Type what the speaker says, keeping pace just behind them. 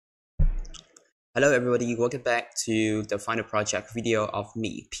Hello everybody, welcome back to the final project video of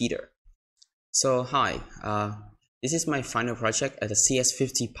me, Peter. So hi, this is my final project at the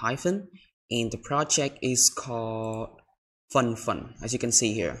CS50 Python, and the project is called FunFun, as you can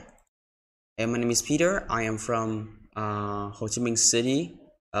see here. And my name is Peter. I am from Ho Chi Minh City,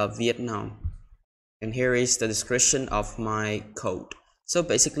 Vietnam. And here is the description of my code. So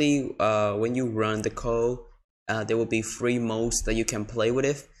basically, when you run the code, there will be three modes that you can play with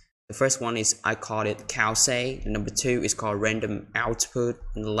it. The first one is I call it calc. Number two is called random output,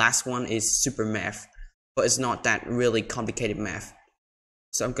 and the last one is super math, but it's not that really complicated math.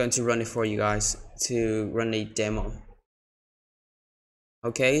 So I'm going to run it for you guys to run a demo.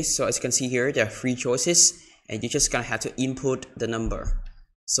 Okay, so as you can see here, there are three choices, and you're just gonna have to input the number.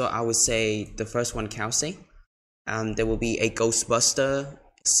 So I would say the first one calc. There will be a Ghostbuster,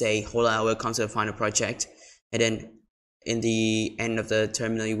 say hola, welcome to the final project, and then in the end of the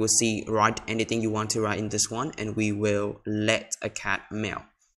terminal you will see write anything you want to write in this one, and we will let a cat meow.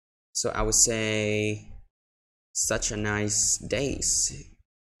 So I would say such a nice days,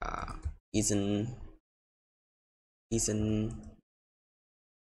 isn't it?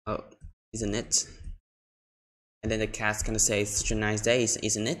 And then the cat's gonna say such a nice days,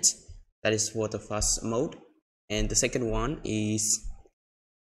 isn't it? That is for the first mode. And the second one is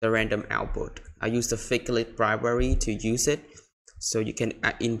the random output. I use the Figlet library to use it, so you can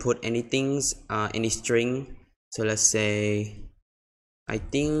input anything, any string. So let's say I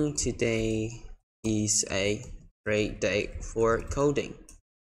think today is a great day for coding.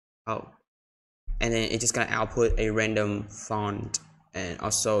 And then it's just gonna output a random font and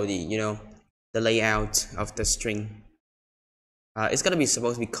also the layout of the string. It's gonna be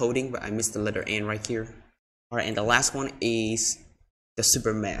supposed to be coding, but I missed the letter N right here. Alright, and the last one is the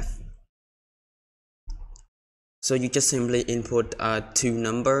super math. So you just simply input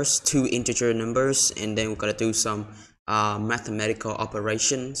two integer numbers, and then we're gonna do some mathematical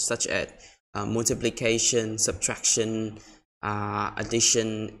operations such as multiplication, subtraction,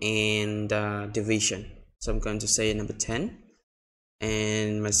 addition, and division. So I'm going to say number 10,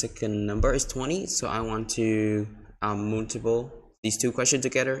 and my second number is 20, so I want to multiple these two questions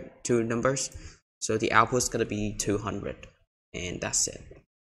together, two numbers, so the output is gonna be 200, and that's it.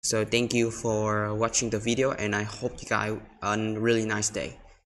 So thank you for watching the video, and I hope you guys have a really nice day.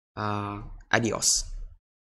 Adios.